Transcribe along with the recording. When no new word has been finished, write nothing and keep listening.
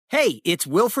Hey, it's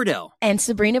Will Friedle. And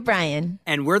Sabrina Bryan.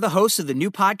 And we're the hosts of the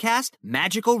new podcast,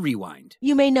 Magical Rewind.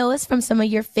 You may know us from some of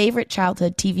your favorite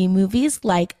childhood TV movies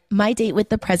like My Date with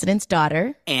the President's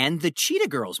Daughter. And the Cheetah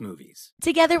Girls movies.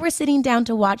 Together, we're sitting down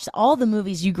to watch all the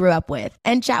movies you grew up with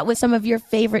and chat with some of your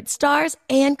favorite stars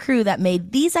and crew that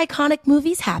made these iconic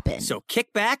movies happen. So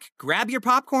kick back, grab your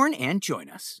popcorn, and join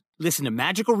us. Listen to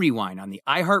Magical Rewind on the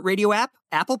iHeartRadio app,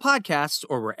 Apple Podcasts,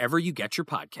 or wherever you get your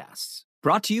podcasts.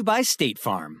 Brought to you by State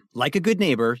Farm. Like a good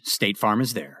neighbor, State Farm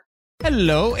is there.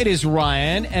 Hello, it is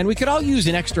Ryan, and we could all use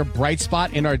an extra bright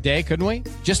spot in our day, couldn't we?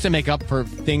 Just to make up for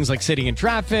things like sitting in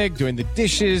traffic, doing the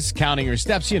dishes, counting your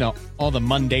steps, all the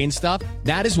mundane stuff.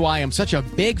 That is why I'm such a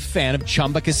big fan of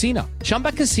Chumba Casino.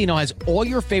 Chumba Casino has all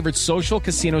your favorite social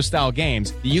casino-style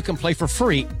games that you can play for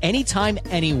free anytime,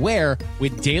 anywhere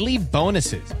with daily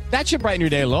bonuses. That should brighten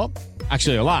your day a little.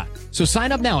 Actually, a lot. So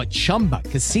sign up now at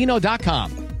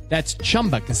ChumbaCasino.com. That's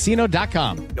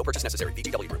ChumbaCasino.com. No purchase necessary.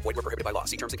 VGW Group. Void where prohibited by law.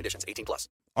 See terms and conditions. 18+.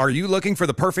 Are you looking for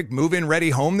the perfect move-in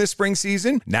ready home this spring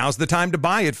season? Now's the time to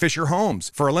buy at Fisher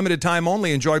Homes. For a limited time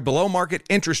only, enjoy below-market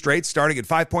interest rates starting at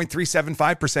 5.375%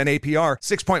 APR,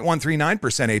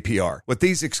 6.139% APR. With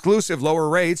these exclusive lower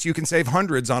rates, you can save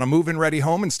hundreds on a move-in ready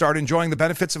home and start enjoying the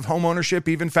benefits of home ownership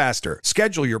even faster.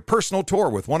 Schedule your personal tour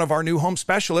with one of our new home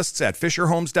specialists at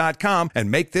FisherHomes.com and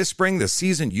make this spring the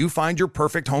season you find your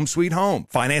perfect home sweet home.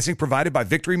 Financing provided by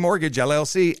Victory Mortgage,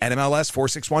 LLC, NMLS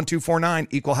 461249,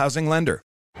 Equal Housing Lender.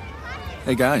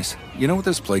 Hey guys, you know what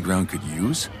this playground could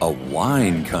use? A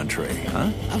wine country,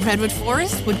 huh? A redwood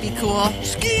forest would be cool.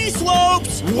 Ski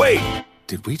slopes! Wait!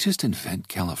 Did we just invent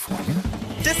California?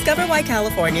 Discover why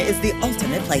California is the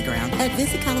ultimate playground at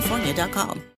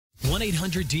visitcalifornia.com.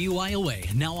 1-800-DUI-AWAY,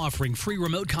 now offering free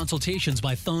remote consultations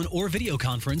by phone or video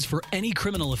conference for any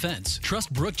criminal offense.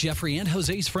 Trust Brooke, Jeffrey, and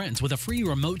Jose's friends with a free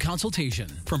remote consultation.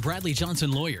 From Bradley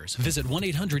Johnson Lawyers, visit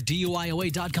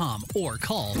 1-800-DUI-AWAY.com or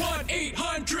call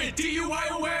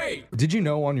 1-800-DUI-AWAY. Did you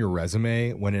know on your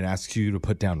resume, when it asks you to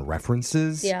put down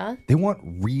references, Yeah. they want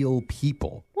real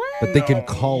people What? that they can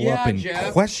call up and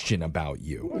Jeff. question about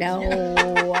you?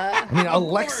 No. I mean,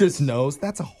 Alexis knows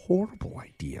that's a horrible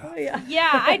idea. Yeah,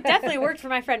 I definitely worked for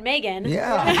my friend Megan.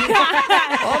 Yeah.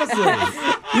 Honestly,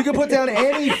 you can put down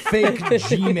any fake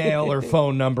Gmail or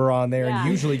phone number on there and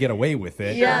usually get away with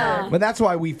it. Yeah. But that's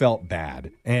why we felt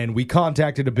bad. And we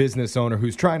contacted a business owner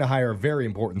who's trying to hire a very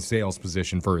important sales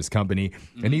position for his company.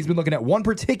 And he's been looking at one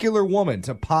particular woman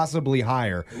to possibly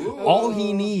hire. All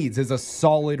he needs is a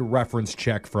solid reference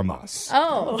check from us.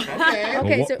 Oh.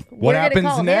 Okay, so what we're gonna happens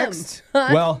call next?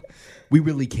 him. Well, we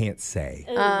really can't say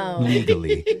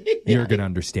legally. You're going to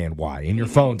understand why in your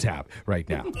phone tap right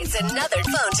now. It's another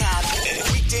phone tap.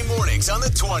 Weekday mornings on the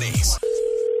 20s.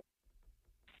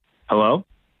 Hello?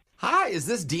 Hi, is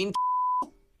this Dean?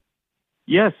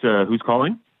 Yes, who's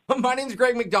calling? My name's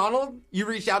Greg McDonald. You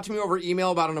reached out to me over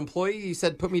email about an employee. You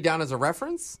said put me down as a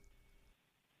reference?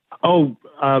 Oh,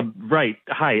 right.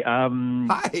 Hi.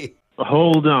 Hi.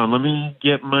 Hold on. Let me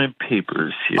get my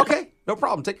papers here. Okay, no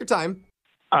problem. Take your time.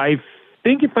 I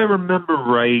think if I remember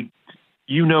right,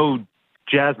 you know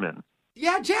Jasmine.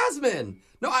 Yeah, Jasmine.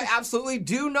 No, I absolutely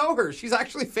do know her. She's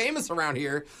actually famous around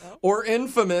here. Or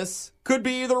infamous. Could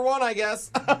be either one, I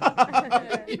guess.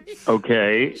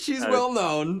 Okay. She's well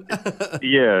known.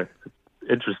 Yeah.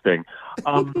 Interesting.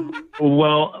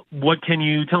 Well, what can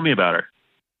you tell me about her?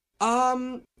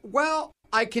 Well,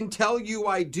 I can tell you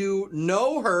I do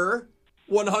know her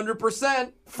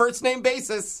 100%, first name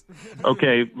basis.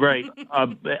 Okay, right.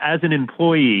 As an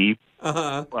employee,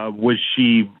 was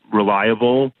she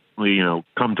reliable?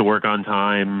 Come to work on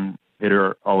time, hit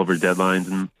all of her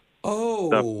deadlines and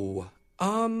stuff?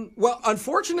 Well,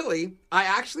 unfortunately, I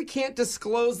actually can't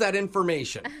disclose that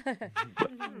information.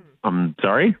 I'm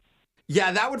sorry?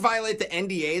 Yeah, that would violate the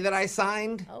NDA that I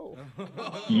signed. Oh.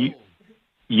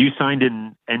 You signed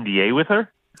an NDA with her?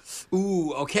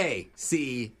 Ooh, okay.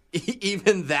 See,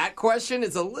 even that question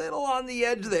is a little on the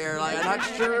edge there. Like, I'm not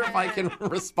sure if I can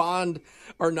respond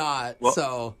or not. Well,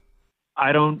 so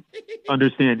I don't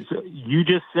understand. So you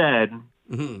just said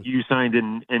you signed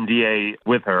an NDA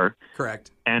with her.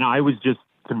 Correct. And I was just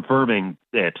confirming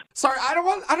it. Sorry, I don't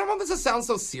want this to sound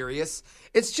so serious.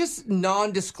 It's just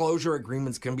non-disclosure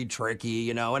agreements can be tricky,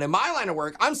 and in my line of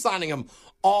work, I'm signing them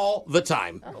all the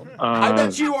time. I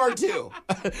bet you are too.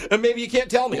 And maybe you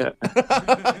can't tell me.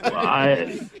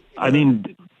 I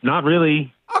mean, not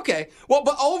really. Okay. Well,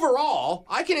 but overall,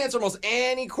 I can answer almost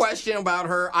any question about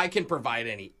her. I can provide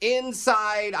any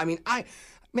insight. I mean, I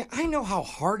know how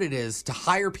hard it is to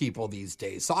hire people these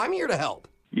days, so I'm here to help.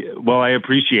 Yeah, well, I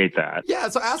appreciate that. Yeah,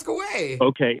 so ask away.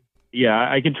 Okay. Yeah,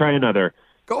 I can try another.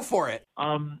 Go for it.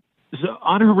 So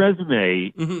on her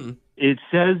resume, it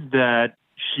says that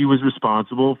she was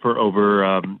responsible for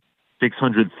over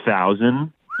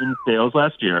 600,000 in sales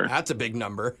last year. That's a big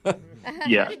number.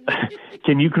 Yeah.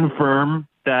 Can you confirm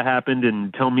that happened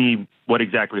and tell me what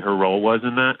exactly her role was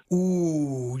in that?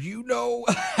 Ooh, you know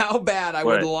how bad I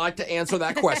would like to answer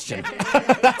that question.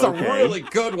 That's a really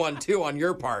good one, too, on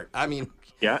your part. I mean,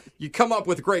 you come up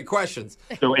with great questions.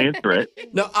 So answer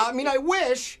it. No, I mean, I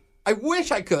wish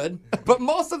I could, but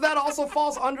most of that also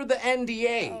falls under the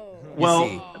NDA.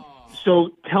 So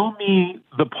tell me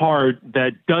the part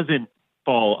that doesn't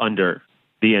fall under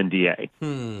the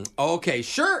NDA. Okay,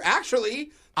 sure.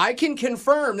 Actually, I can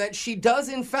confirm that she does,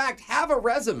 in fact, have a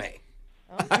resume.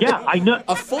 Yeah, I know.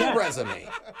 A full resume.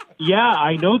 Yeah,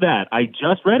 I know that. I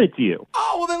just read it to you.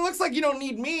 Oh, well, then it looks like you don't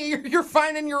need me. You're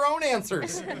finding your own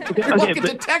answers. You're like a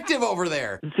detective over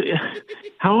there.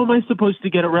 How am I supposed to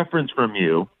get a reference from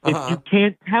you if you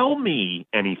can't tell me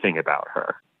anything about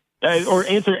her or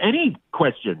answer any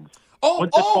questions?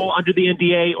 Once it fall under the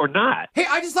NDA or not? Hey,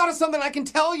 I just thought of something I can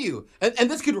tell you, and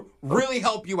this could really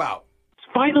help you out.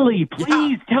 Finally,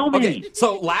 please tell me. Okay,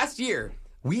 so last year,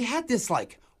 we had this,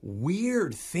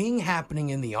 weird thing happening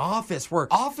in the office where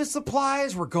office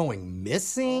supplies were going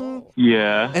missing.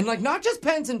 Yeah. And not just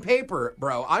pens and paper,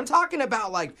 bro. I'm talking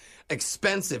about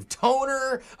expensive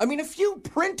toner. I mean, a few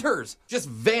printers just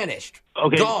vanished.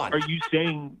 Okay. Gone. Are you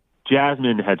saying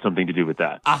Jasmine had something to do with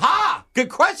that? Aha! Good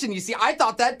question. You see, I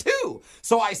thought that too.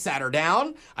 So I sat her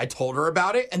down, I told her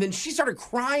about it, and then she started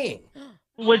crying.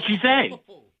 What'd she say?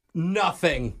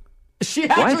 Nothing. She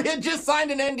actually had just signed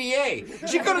an NDA.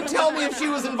 She couldn't tell me if she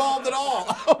was involved at all.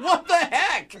 What the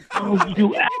heck? Oh,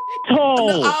 you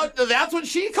asshole. That's what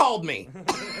she called me.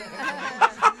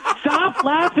 Stop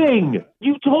laughing.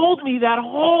 You told me that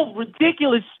whole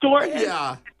ridiculous story.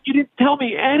 Yeah. You didn't tell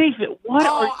me anything.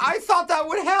 I thought that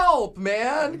would help,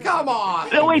 man. Come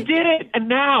on. No, I didn't. And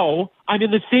now I'm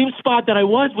in the same spot that I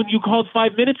was when you called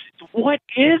 5 minutes. What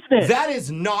is this? That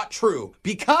is not true,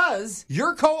 because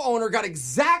your co-owner got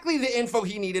exactly the info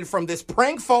he needed from this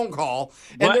prank phone call,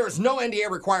 and there is no NDA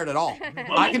required at all.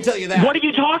 I can tell you that. What are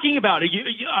you talking about? Are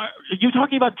you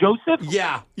talking about Joseph?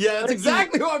 Yeah, that's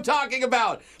exactly who I'm talking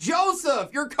about.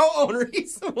 Joseph, your co-owner,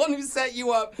 he's the one who set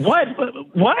you up. What?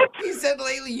 He said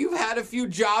lately you've had a few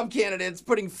job candidates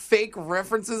putting fake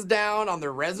references down on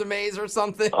their resumes or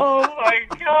something. Oh, my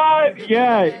God.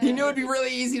 Yeah. He knew it'd be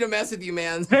really easy to mess with you,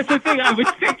 man. That's the thing. I was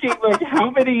thinking, how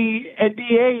many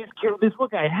NDAs can this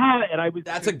guy have? And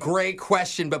That's a great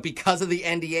question, but because of the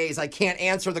NDAs, I can't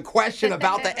answer the question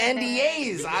about the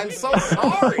NDAs. I'm so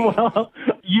sorry. Well,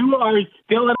 you are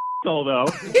still an asshole, though.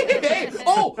 Hey,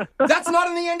 that's not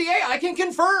in the NDA. I can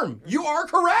confirm. You are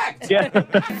correct. Yeah.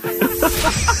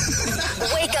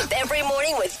 Wake up every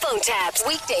morning with phone taps.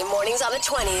 Weekday mornings on the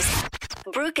 20s.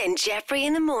 Brooke and Jeffrey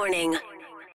in the morning.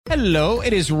 Hello,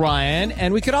 it is Ryan,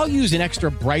 and we could all use an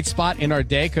extra bright spot in our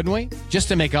day, couldn't we? Just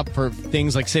to make up for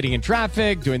things like sitting in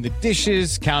traffic, doing the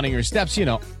dishes, counting your steps,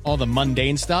 all the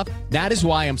mundane stuff. That is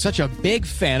why I'm such a big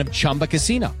fan of Chumba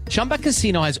Casino. Chumba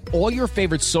Casino has all your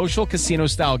favorite social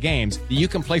casino-style games that you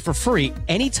can play for free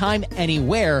anytime,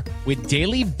 anywhere with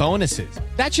daily bonuses.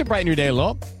 That should brighten your day a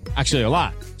little. Actually, a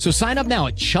lot. So sign up now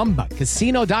at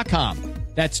ChumbaCasino.com.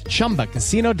 That's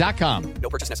ChumbaCasino.com. No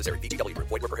purchase necessary. VGW Group.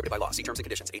 Void where prohibited by law. See terms and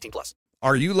conditions. 18+.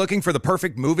 Are you looking for the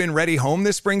perfect move-in ready home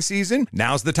this spring season?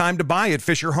 Now's the time to buy at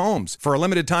Fisher Homes. For a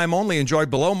limited time only, enjoy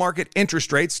below-market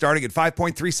interest rates starting at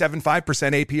 5.375%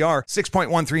 APR,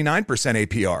 6.139%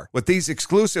 APR. With these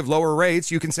exclusive lower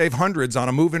rates, you can save hundreds on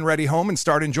a move-in ready home and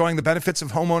start enjoying the benefits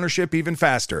of home ownership even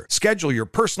faster. Schedule your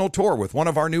personal tour with one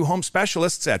of our new home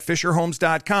specialists at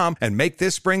FisherHomes.com and make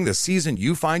this spring the season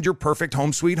you find your perfect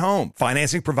home sweet home.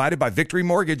 Financing provided by Victory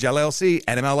Mortgage, LLC,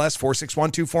 NMLS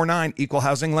 461249, Equal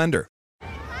Housing Lender.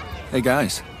 Hey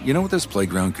guys, you know what this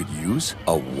playground could use?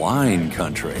 A wine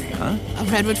country, huh? A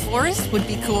redwood forest would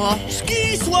be cool.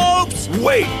 Ski slopes!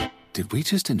 Wait! Did we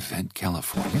just invent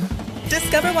California?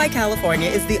 Discover why California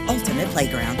is the ultimate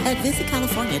playground at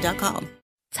visitcalifornia.com.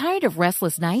 Tired of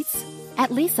restless nights? At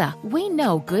Leesa, we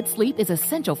know good sleep is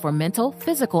essential for mental,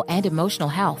 physical, and emotional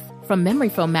health. From memory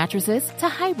foam mattresses to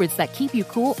hybrids that keep you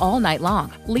cool all night long,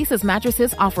 Leesa's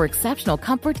mattresses offer exceptional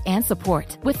comfort and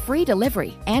support with free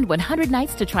delivery and 100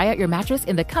 nights to try out your mattress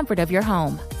in the comfort of your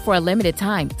home. For a limited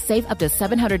time, save up to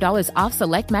 $700 off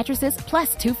select mattresses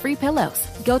plus 2 free pillows.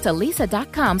 Go to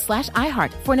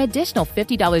leesa.com/iHeart for an additional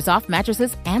 $50 off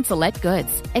mattresses and select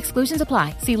goods. Exclusions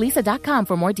apply. See leesa.com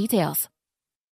for more details.